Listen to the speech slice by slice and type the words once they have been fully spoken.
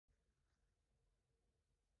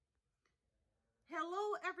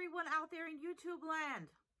Hello everyone out there in YouTube land.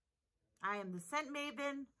 I am the Scent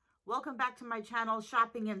Maven. Welcome back to my channel,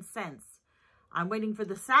 Shopping and Scents. I'm waiting for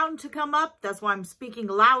the sound to come up. That's why I'm speaking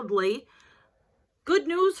loudly. Good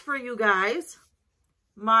news for you guys.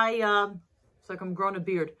 It's like I'm growing a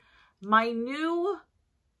beard. My new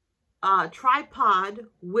tripod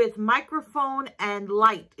with microphone and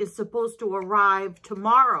light is supposed to arrive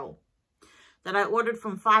tomorrow, that I ordered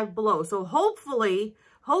from Five Below. So hopefully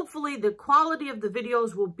the quality of the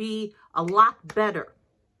videos will be a lot better.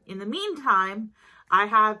 In the meantime, I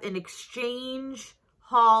have an exchange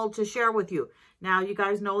haul to share with you. Now, you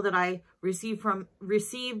guys know that I received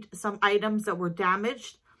some items that were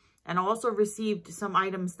damaged, and also received some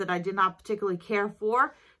items that I did not particularly care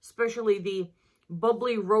for, especially the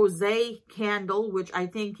Bubbly Rosé candle, which I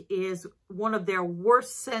think is one of their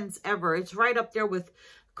worst scents ever. It's right up there with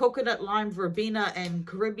Coconut Lime Verbena and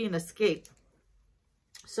Caribbean Escape.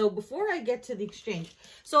 So before I get to the exchange,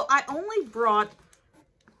 so I only brought,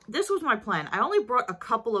 this was my plan. I only brought a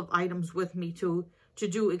couple of items with me to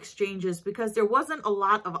do exchanges because there wasn't a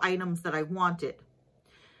lot of items that I wanted.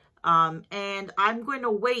 And I'm going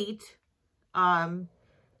to wait and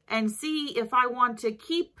see if I want to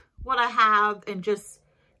keep what I have and just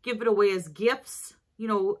give it away as gifts, you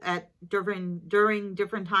know, during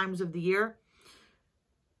different times of the year.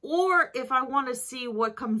 Or if I want to see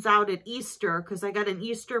what comes out at Easter, because I got an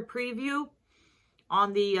Easter preview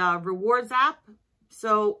on the rewards app.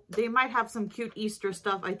 So they might have some cute Easter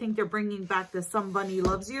stuff. I think they're bringing back the Somebody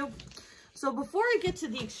Loves You. So before I get to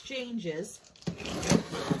the exchanges,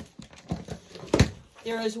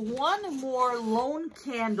 there is one more lone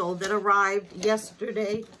candle that arrived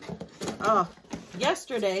yesterday.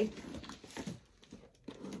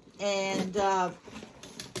 And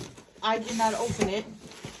I did not open it.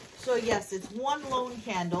 So yes, it's one lone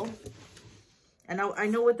candle. And I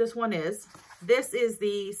know what this one is. This is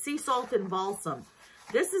the Sea Salt and Balsam.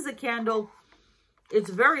 This is a candle,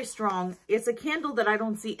 it's very strong. It's a candle that I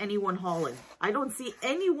don't see anyone hauling. I don't see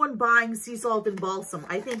anyone buying Sea Salt and Balsam.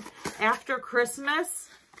 I think after Christmas,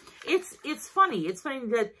 it's funny. It's funny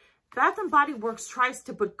that Bath & Body Works tries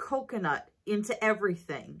to put coconut into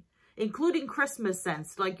everything, including Christmas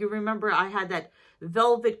scents. Like, you remember I had that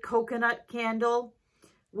velvet coconut candle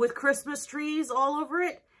with Christmas trees all over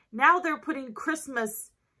it. Now they're putting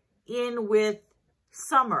Christmas in with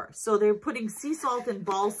summer. So they're putting Sea Salt and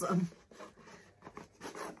Balsam.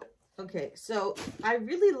 Okay, so I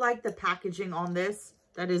really like the packaging on this.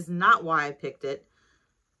 That is not why I picked it.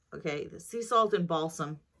 Okay, the Sea Salt and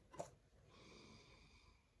Balsam.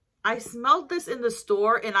 I smelled this in the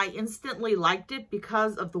store and I instantly liked it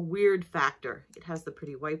because of the weird factor. It has the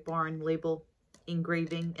pretty White Barn label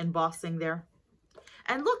engraving, embossing there.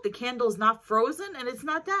 And look, the candle's not frozen and it's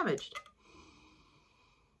not damaged.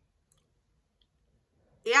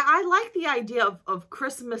 Yeah, I like the idea of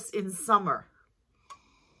Christmas in summer.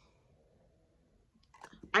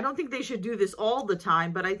 I don't think they should do this all the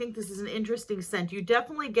time, but I think this is an interesting scent. You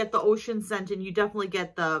definitely get the ocean scent and you definitely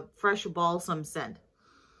get the fresh balsam scent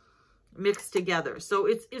mixed together. So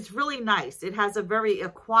it's really nice. It has a very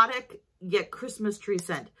aquatic yet Christmas tree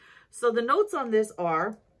scent. So the notes on this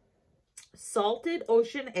are salted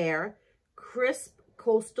ocean air, crisp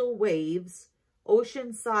coastal waves,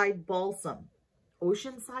 oceanside balsam.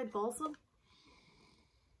 Oceanside balsam?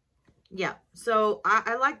 Yeah, so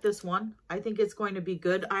I like this one. I think it's going to be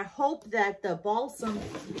good. I hope that the balsam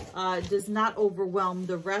does not overwhelm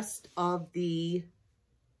the rest of the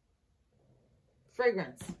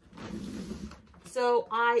fragrance. So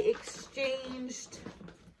I exchanged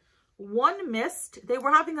one mist. They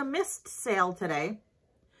were having a mist sale today.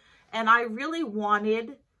 And I really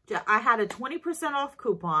wanted to, I had a 20% off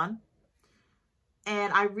coupon.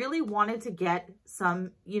 And I really wanted to get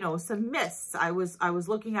some, you know, some mists. I was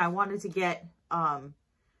looking, I wanted to get from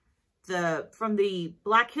the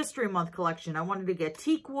Black History Month collection. I wanted to get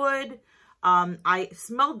teakwood. I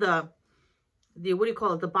smelled the what do you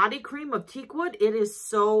call it? The body cream of teakwood. It is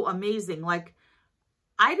so amazing. Like,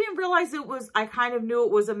 I didn't realize it was, I kind of knew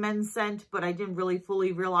it was a men's scent, but I didn't really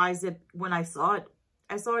fully realize it when I saw it.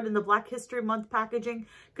 I saw it in the Black History Month packaging,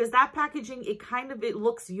 because that packaging, it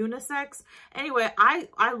looks unisex. Anyway,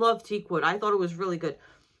 I love teakwood. I thought it was really good.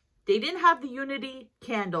 They didn't have the Unity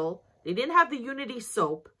candle. They didn't have the Unity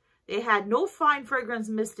soap. They had no fine fragrance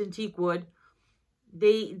mist in teakwood.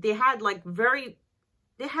 They had like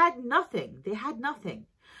they had nothing. They had nothing.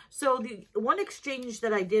 So the one exchange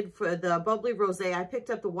that I did for the Bubbly Rosé, I picked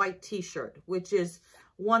up the white t-shirt, which is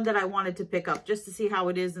one that I wanted to pick up just to see how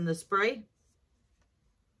it is in the spray.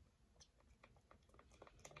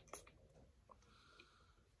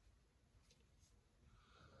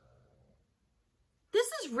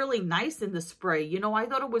 really nice in the spray. You know, I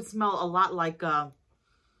thought it would smell a lot like, I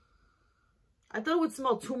thought it would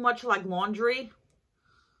smell too much like laundry.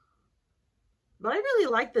 But I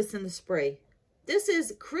really like this in the spray. This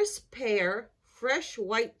is Crisp Pear Fresh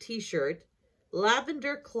White T-shirt,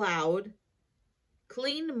 Lavender Cloud,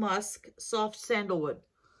 Clean Musk, Soft Sandalwood.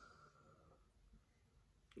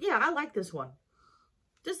 Yeah, I like this one.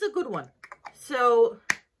 This is a good one. So,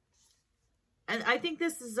 and I think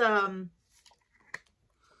this is, I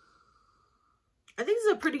think this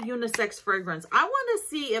is a pretty unisex fragrance. I want to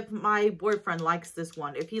see if my boyfriend likes this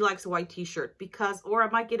one, if he likes a white t-shirt, because, or I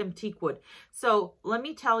might get him teakwood. So let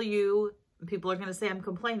me tell you, people are going to say I'm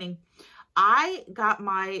complaining. I got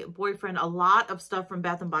my boyfriend a lot of stuff from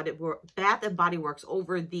Bath and Body Works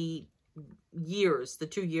over the years, the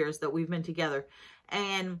 2 years that we've been together.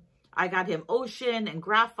 And I got him ocean and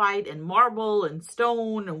graphite and marble and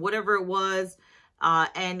stone and whatever it was.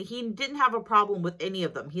 And he didn't have a problem with any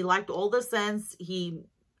of them. He liked all the scents.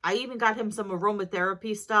 I even got him some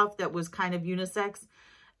aromatherapy stuff that was kind of unisex.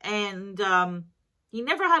 And he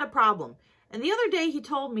never had a problem. And the other day he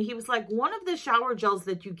told me, he was like, one of the shower gels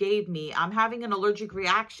that you gave me, I'm having an allergic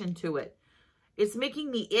reaction to it. It's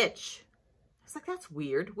making me itch. I was like, that's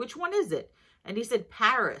weird. Which one is it? And he said,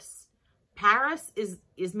 Paris. Paris is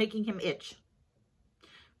making him itch.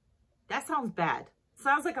 That sounds bad.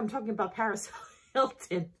 Sounds like I'm talking about Paris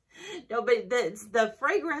Hilton. No, but the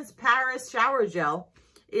fragrance Paris shower gel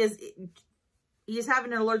he's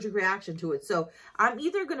having an allergic reaction to it. So I'm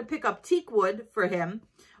either going to pick up teakwood for him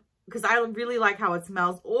because I really like how it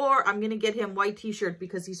smells, or I'm going to get him white t-shirt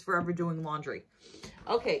because he's forever doing laundry.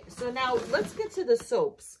 Okay, so now let's get to the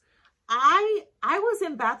soaps. I was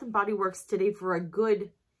in Bath and Body Works today for a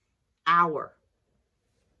good hour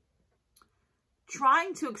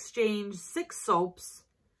trying to exchange 6 soaps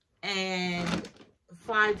and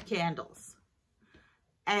 5 candles.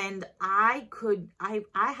 And I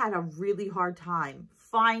had a really hard time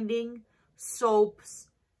finding soaps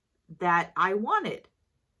that I wanted.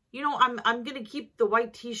 You know, I'm going to keep the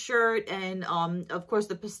white t-shirt and, of course,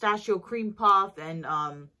 the pistachio cream puff. And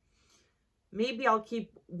maybe I'll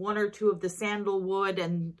keep 1 or 2 of the sandalwood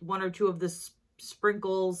and 1 or 2 of the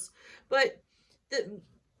sprinkles. But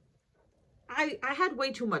I had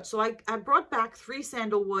way too much. So I brought back 3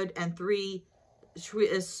 sandalwood and 3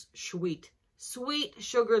 sweet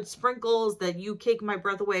sugared sprinkles that you cake my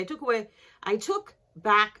breath away. I took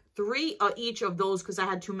back 3 each of those because I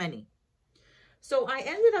had too many. So I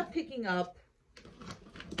ended up picking up,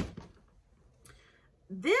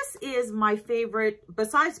 this is my favorite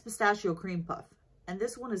besides pistachio cream puff, and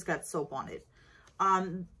this one has got soap on it.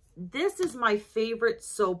 This is my favorite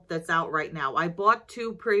soap that's out right now. I bought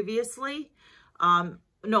 2 previously.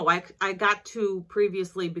 No, I got 2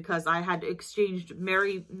 previously because I had exchanged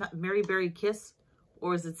Mary Berry Kiss,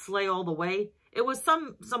 or is it Slay All the Way? It was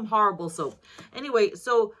some horrible soap. Anyway,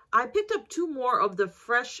 so I picked up 2 more of the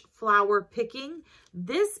Fresh Flower Picking.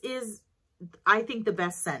 This is, I think, the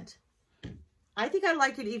best scent. I think I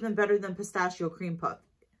like it even better than Pistachio Cream Puff.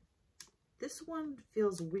 This one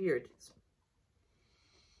feels weird.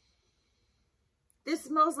 This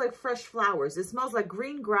smells like fresh flowers. It smells like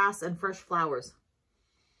green grass and fresh flowers.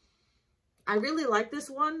 I really like this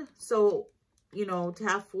one. So, you know, to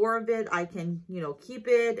have 4 of it, I can, you know, keep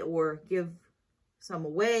it or give some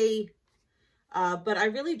away. But I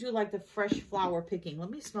really do like the Fresh Flower Picking.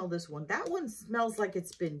 Let me smell this one. That one smells like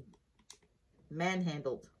it's been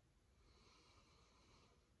manhandled.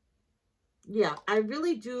 Yeah, I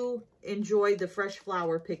really do enjoy the Fresh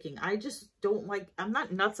Flower Picking. I just don't like, I'm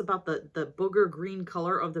not nuts about the booger green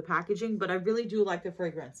color of the packaging, but I really do like the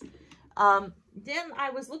fragrance. Then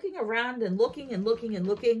I was looking around and looking and looking and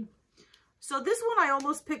looking. So this one I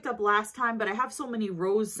almost picked up last time, but I have so many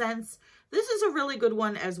rose scents. This is a really good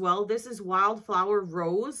one as well. This is Wildflower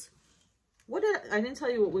Rose. I didn't tell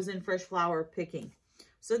you what was in Fresh Flower Picking.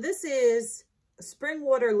 So this is Spring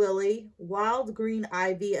Water Lily, Wild Green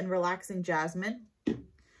Ivy, and Relaxing Jasmine.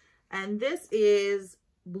 And this is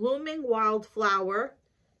Blooming Wildflower,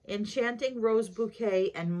 Enchanting Rose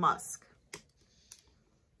Bouquet, and Musk.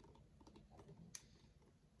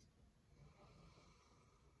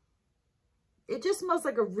 It just smells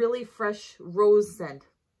like a really fresh rose scent.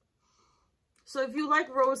 So if you like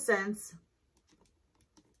rose scents,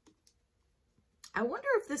 I wonder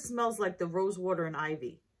if this smells like the Rose Water and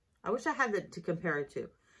Ivy. I wish I had that to compare it to.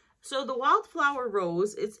 So the Wildflower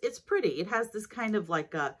Rose, it's pretty. It has this kind of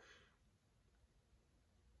like what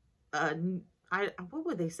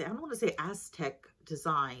would they say? I don't want to say Aztec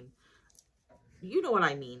design. You know what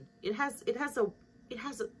I mean. It has a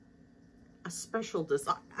special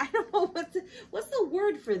design. I don't know what's the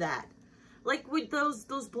word for that. like with those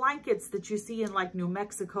blankets that you see in like New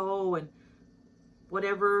Mexico and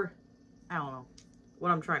whatever. I don't know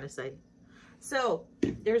what I'm trying to say. So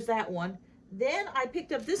there's that one. Then I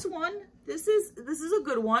picked up this one. This is a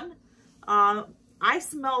good one. I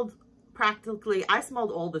smelled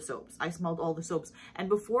all the soaps. I smelled all the soaps. And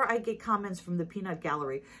before I get comments from the Peanut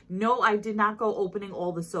Gallery, no, I did not go opening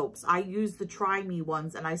all the soaps. I used the Try Me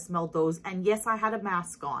ones and I smelled those. And yes, I had a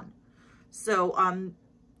mask on. So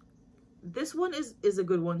this one is a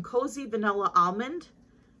good one. Cozy Vanilla Almond.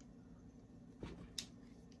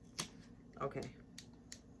 Okay.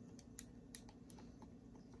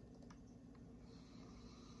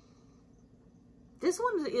 This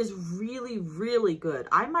one is really, really good.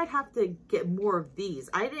 I might have to get more of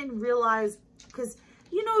these. I didn't realize, because,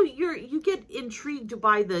 you know, you get intrigued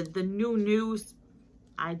by the new news.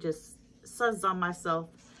 I just suzzed on myself.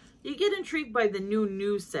 You get intrigued by the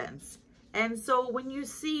new scents. And so when you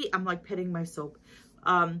see, I'm like petting my soap.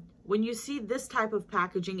 When you see this type of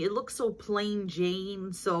packaging, it looks so plain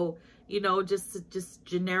Jane. So, you know, just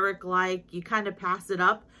generic like, you kind of pass it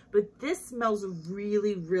up. But this smells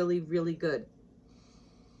really, really, really good.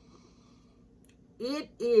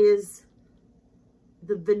 It is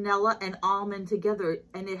the vanilla and almond together,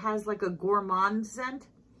 and it has like a gourmand scent.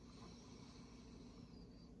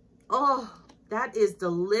 Oh, that is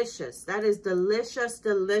delicious. That is delicious,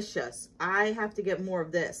 delicious. I have to get more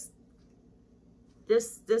of this.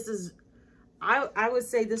 This is, I would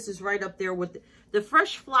say this is right up there with the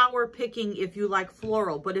fresh flower picking if you like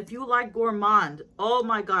floral. But if you like gourmand, oh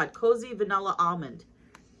my God, Cozy Vanilla Almond.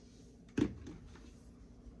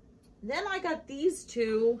 Then I got these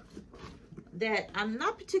two that I'm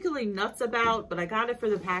not particularly nuts about, but I got it for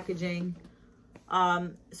the packaging.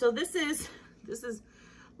 So this is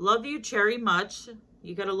Love You Cherry Much.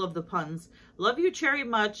 You gotta love the puns. Love You Cherry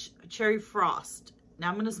Much Cherry Frost. Now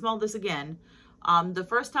I'm gonna smell this again. The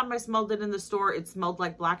first time I smelled it in the store, it smelled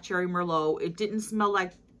like Black Cherry Merlot. It didn't smell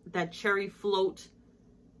like that cherry float,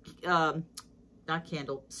 not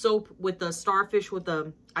candle, soap with the starfish with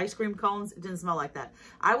the ice cream cones. It didn't smell like that.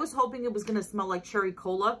 I was hoping it was going to smell like cherry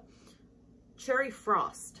cola. Cherry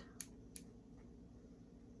Frost.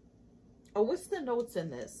 Oh, what's the notes in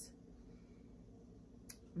this?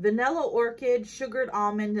 Vanilla orchid, sugared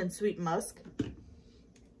almond, and sweet musk.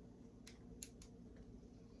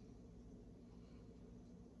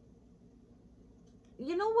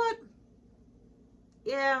 You know what?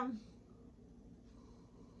 Yeah.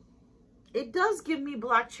 It does give me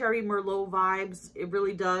Black Cherry Merlot vibes. It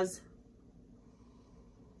really does.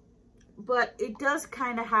 But it does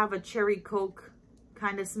kind of have a cherry Coke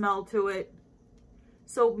kind of smell to it.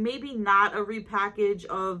 So maybe not a repackage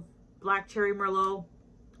of Black Cherry Merlot,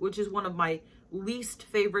 which is one of my least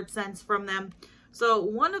favorite scents from them. So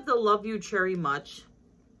one of the Love You Cherry Much.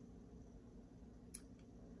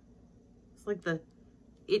 It's like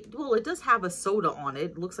well, it does have a soda on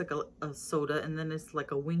it. It looks like a soda, and then it's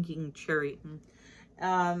like a winking cherry.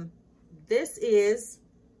 This is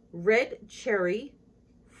red cherry,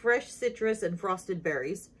 fresh citrus, and frosted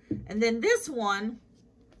berries. And then this one,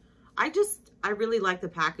 I really like the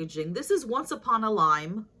packaging. This is Once Upon a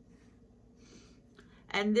Lime.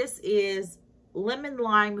 And this is lemon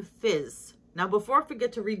lime fizz. Now, before I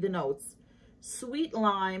forget to read the notes, sweet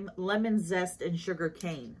lime, lemon zest, and sugar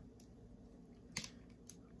cane.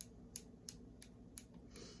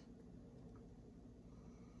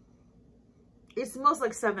 It smells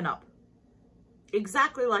like 7-Up.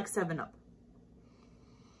 Exactly like 7-Up.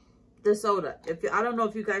 The soda. I don't know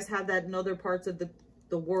if you guys have that in other parts of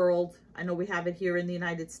the world. I know we have it here in the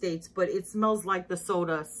United States, but it smells like the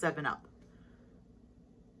soda 7-Up.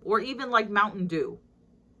 Or even like Mountain Dew.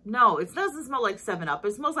 No, it doesn't smell like 7-Up.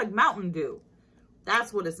 It smells like Mountain Dew.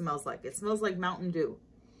 That's what it smells like. It smells like Mountain Dew.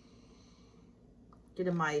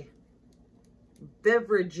 Getting my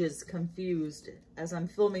beverages confused as I'm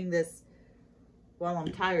filming this while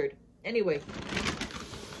I'm tired. Anyway,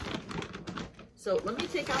 so let me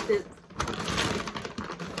take out this.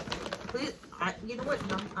 Please, you know what?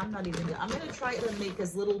 No, I'm not even. I'm gonna try to make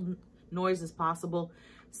as little noise as possible.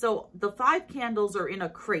 So the 5 candles are in a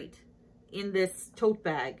crate in this tote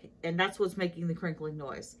bag, and that's what's making the crinkling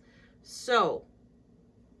noise. So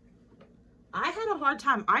I had a hard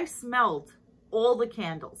time. I smelled all the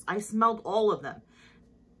candles. I smelled all of them.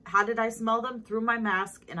 How did I smell them? Through my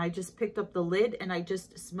mask, and I just picked up the lid and I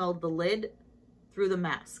just smelled the lid through the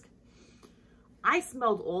mask. I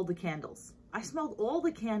smelled all the candles. I smelled all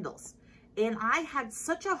the candles, and I had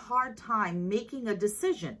such a hard time making a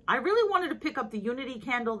decision. I really wanted to pick up the Unity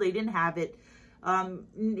candle. They didn't have it.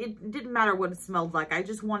 It didn't matter what it smelled like. I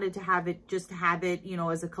just wanted to have it, you know,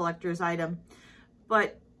 as a collector's item.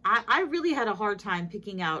 But I really had a hard time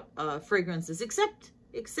picking out fragrances, except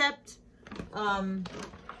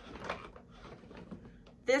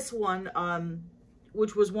this one,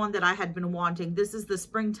 which was one that I had been wanting. This is the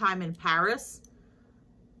Springtime in Paris,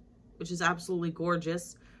 which is absolutely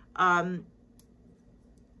gorgeous. I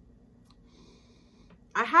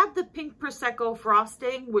have the Pink Prosecco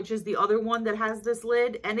Frosting, which is the other one that has this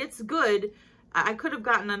lid, and it's good. I could have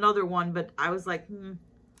gotten another one, but I was like,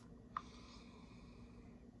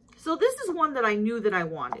 So this is one that I knew that I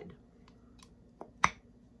wanted.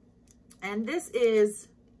 And this is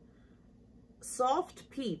Soft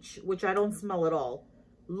Peach, which I don't smell at all.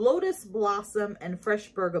 Lotus Blossom and Fresh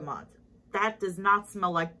Bergamot. That does not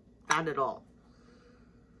smell like that at all.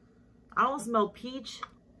 I don't smell peach.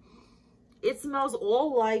 It smells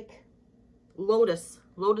all like lotus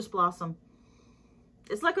blossom.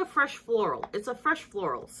 It's like a fresh floral. It's a fresh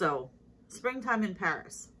floral. So, Springtime in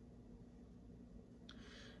Paris.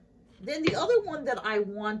 Then the other one that I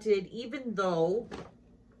wanted, even though,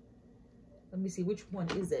 let me see, which one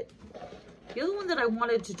is it? The other one that I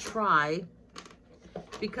wanted to try,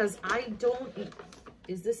 because I don't,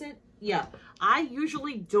 is this it? Yeah, I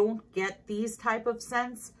usually don't get these type of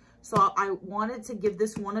scents, so I wanted to give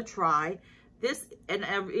this one a try. This, and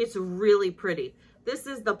it's really pretty. This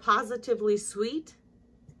is the Positively Sweet,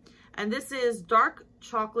 and this is Dark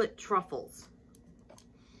Chocolate Truffles.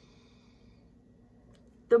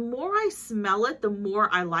 The more I smell it, the more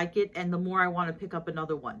I like it, and the more I want to pick up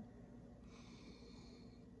another one.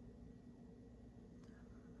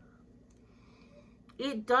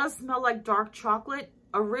 It does smell like dark chocolate.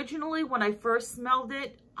 Originally, when I first smelled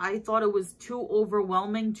it, I thought it was too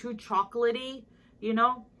overwhelming, too chocolatey, you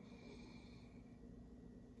know?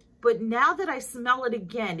 But now that I smell it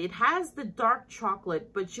again, it has the dark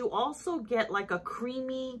chocolate, but you also get like a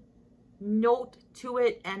creamy note to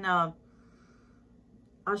it and a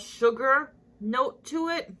sugar note to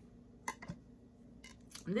it.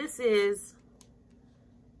 This is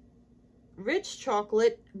Rich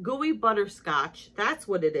Chocolate Gooey Butterscotch. That's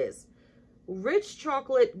what it is. Rich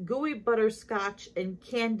Chocolate Gooey Butterscotch and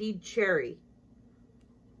Candied Cherry.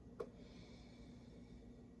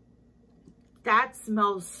 That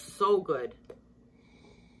smells so good.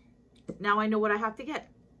 Now I know what I have to get.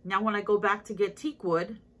 Now when I go back to get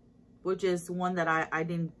Teakwood, which is one that I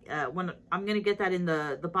didn't, when I'm going to get that in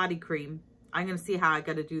the body cream. I'm going to see how I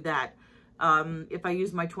got to do that. If I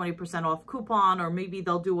use my 20% off coupon, or maybe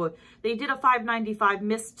they'll do they did a $5.95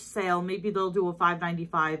 mist sale. Maybe they'll do a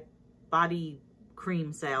 $5.95 body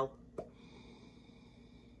cream sale.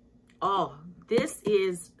 Oh, this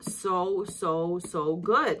is so, so, so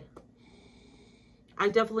good. I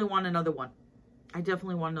definitely want another one. I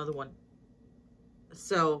definitely want another one.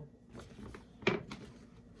 So,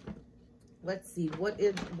 let's see, what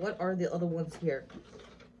are the other ones here?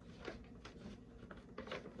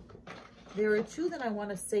 There are two that I want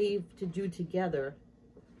to save to do together.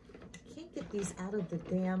 I can't get these out of the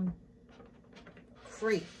damn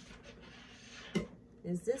crate.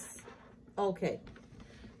 Is this? Okay.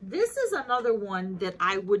 This is another one that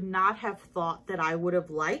I would not have thought that I would have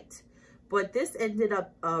liked, but this ended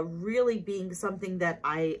up really being something that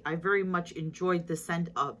I very much enjoyed the scent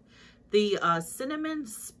of. The Cinnamon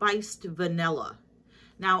Spiced Vanilla.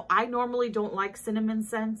 Now, I normally don't like cinnamon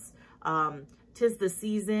scents. 'Tis the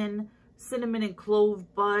season. Cinnamon and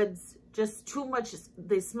clove buds. Just too much.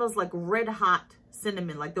 They smells like red hot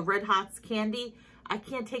cinnamon, like the Red Hots candy. I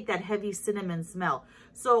can't take that heavy cinnamon smell.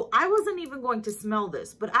 So I wasn't even going to smell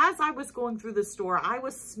this. But as I was going through the store, I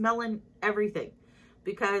was smelling everything.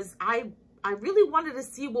 Because I really wanted to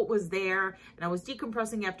see what was there. And I was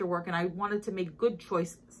decompressing after work. And I wanted to make good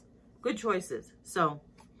choices. Good choices. So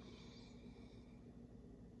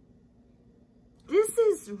this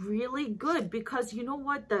is really good. Because you know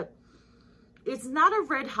what? It's not a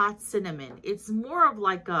red hot cinnamon. It's more of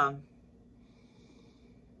like a...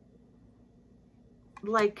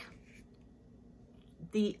 like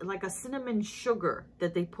a cinnamon sugar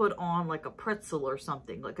that they put on like a pretzel or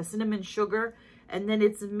something, like a cinnamon sugar, and then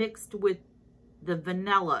it's mixed with the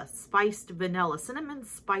vanilla, spiced vanilla, cinnamon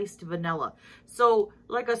spiced vanilla. So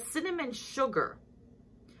like a cinnamon sugar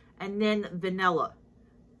and then vanilla.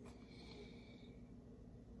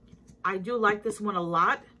 I do like this one a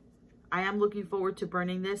lot. I am looking forward to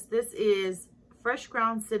burning this. This is fresh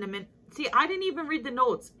ground cinnamon. See, I didn't even read the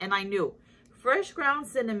notes and I knew. Fresh ground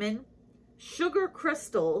cinnamon, sugar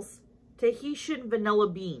crystals, Tahitian vanilla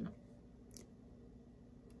bean.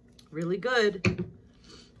 Really good.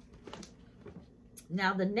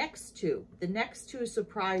 Now the next two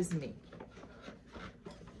surprised me.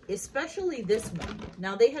 Especially this one.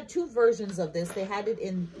 Now they had two versions of this. They had it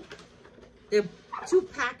in They're two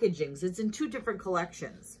packagings. It's in two different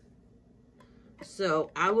collections.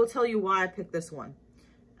 So I will tell you why I picked this one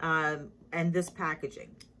and this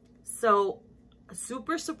packaging. So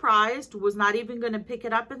super surprised, was not even going to pick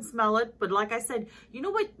it up and smell it. But like I said, you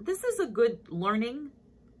know what? This is a good learning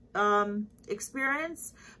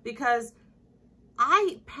experience, because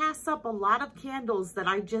I pass up a lot of candles that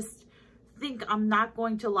I just think I'm not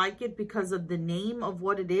going to like it because of the name of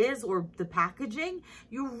what it is or the packaging.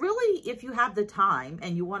 You really, if you have the time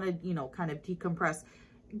and you want to, you know, kind of decompress,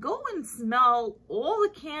 go and smell all the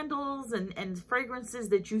candles and fragrances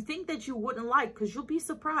that you think that you wouldn't like, because you'll be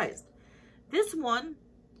surprised. This one,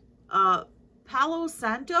 Palo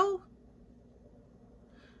Santo,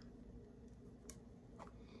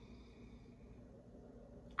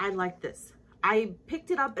 I like this. I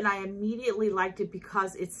picked it up and I immediately liked it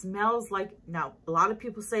because it smells like, now a lot of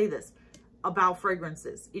people say this about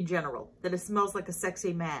fragrances in general, that it smells like a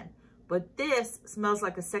sexy man, but this smells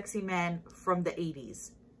like a sexy man from the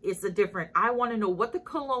 80s. It's a different, I want to know what the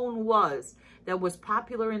cologne was that was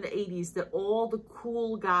popular in the 80s that all the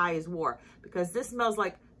cool guys wore, because this smells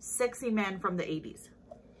like sexy man from the 80s.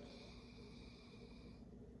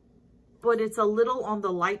 But it's a little on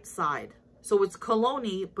the light side. So it's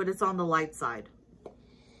cologne-y, but it's on the light side.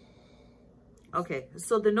 Okay,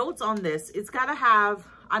 so the notes on this, it's got to have,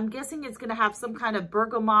 I'm guessing it's going to have some kind of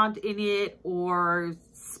bergamot in it, or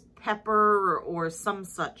pepper, or some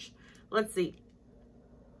such. Let's see.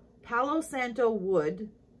 Palo Santo wood,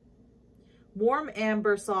 warm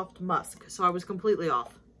amber, soft musk. So I was completely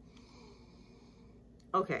off.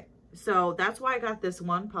 Okay, so that's why I got this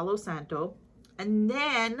one, Palo Santo. And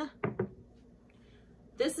then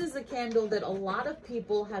this is a candle that a lot of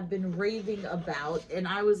people have been raving about, and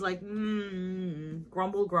I was like,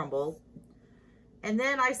 grumble, grumble. And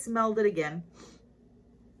then I smelled it again.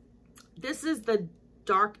 This is the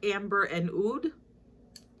dark amber and oud.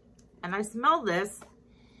 And I smell this,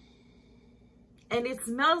 and it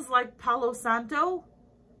smells like Palo Santo,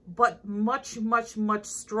 but much, much, much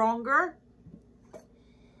stronger.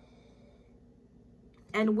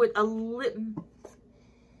 And with a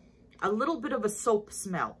little bit of a soap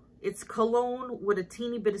smell. It's cologne with a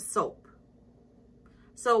teeny bit of soap.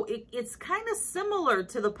 So it's kind of similar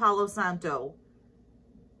to the Palo Santo,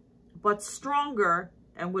 but stronger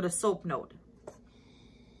and with a soap note.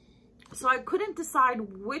 So I couldn't decide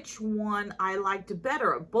which one I liked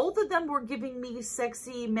better. Both of them were giving me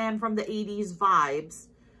sexy man from the 80s vibes.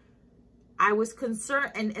 I was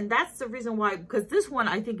concerned, and that's the reason why, because this one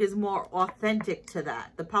I think is more authentic to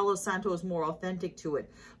that. The Palo Santo is more authentic to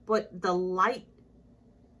it. But the light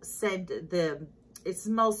scent, it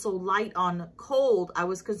smells so light on cold. I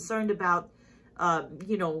was concerned about,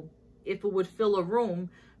 you know, if it would fill a room.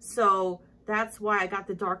 So that's why I got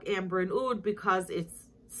the dark amber and oud, because it's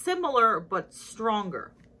similar but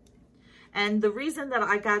stronger. And the reason that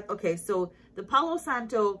I got, okay, so the Palo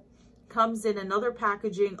Santo comes in another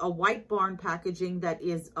packaging, a White Barn packaging that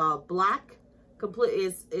is black,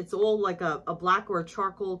 it's all like a black or a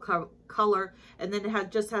charcoal color, and then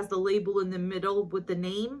it just has the label in the middle with the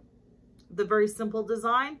name, the very simple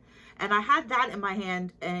design. And I had that in my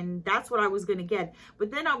hand, and that's what I was going to get. But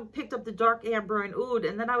then I picked up the dark amber and oud,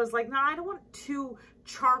 and then I was like, no, I don't want too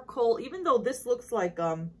charcoal, even though this looks like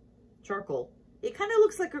charcoal. It kind of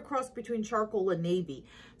looks like a cross between charcoal and navy.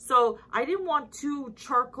 So I didn't want two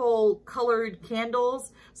charcoal colored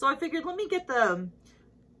candles. So I figured, let me get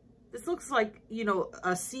this looks like, you know,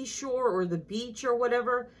 a seashore or the beach or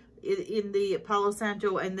whatever in the Palo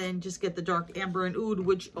Santo, and then just get the dark amber and oud,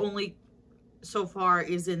 which only so far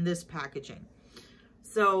is in this packaging.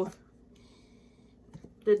 So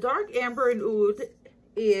the dark amber and oud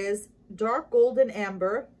is dark golden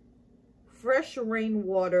amber, fresh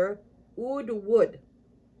rainwater, oud wood.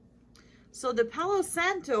 So the Palo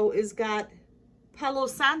Santo is got Palo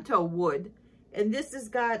Santo wood, and this has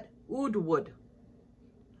got oud wood.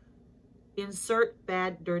 Insert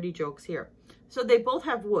bad dirty jokes here. So they both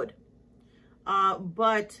have wood,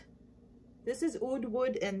 but this is oud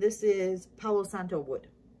wood and this is Palo Santo wood.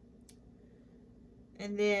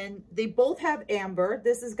 And then they both have amber.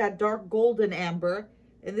 This has got dark golden amber,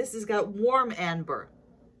 and this has got warm amber.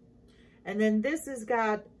 And then this has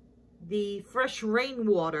got the fresh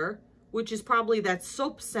rainwater, which is probably that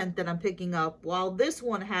soap scent that I'm picking up, while this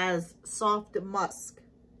one has soft musk.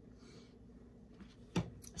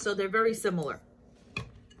 So they're very similar.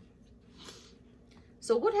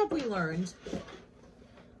 So what have we learned?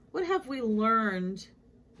 What have we learned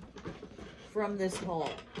from this haul?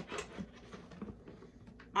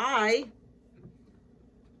 I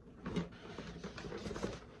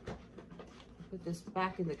put this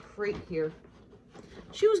back in the crate here.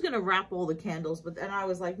 She was going to wrap all the candles, but then I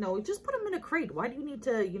was like, no, just put them in a crate. Why do you need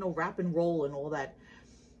to, you know, wrap and roll and all that?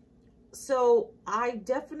 So I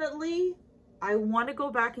want to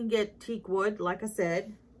go back and get teak wood, like I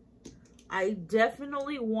said. I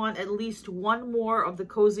definitely want at least one more of the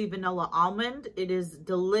Cozy Vanilla Almond. It is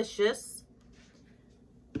delicious.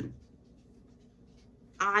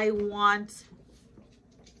 I want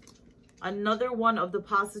another one of the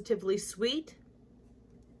Positively Sweet.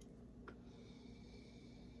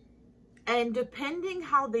 And depending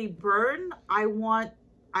how they burn,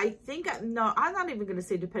 no, I'm not even going to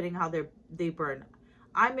say depending how they burn.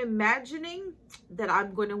 I'm imagining that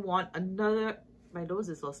I'm going to want another, my nose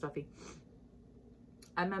is a little stuffy.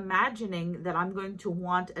 I'm imagining that I'm going to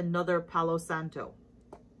want another Palo Santo.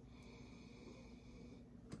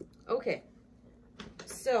 Okay,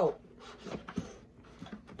 so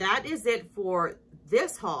that is it for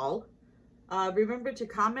this haul. Remember to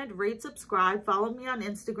comment, rate, subscribe, follow me on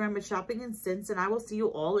Instagram at Shopping and Scents, and I will see you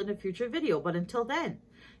all in a future video. But until then,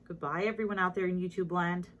 goodbye everyone out there in YouTube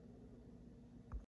land.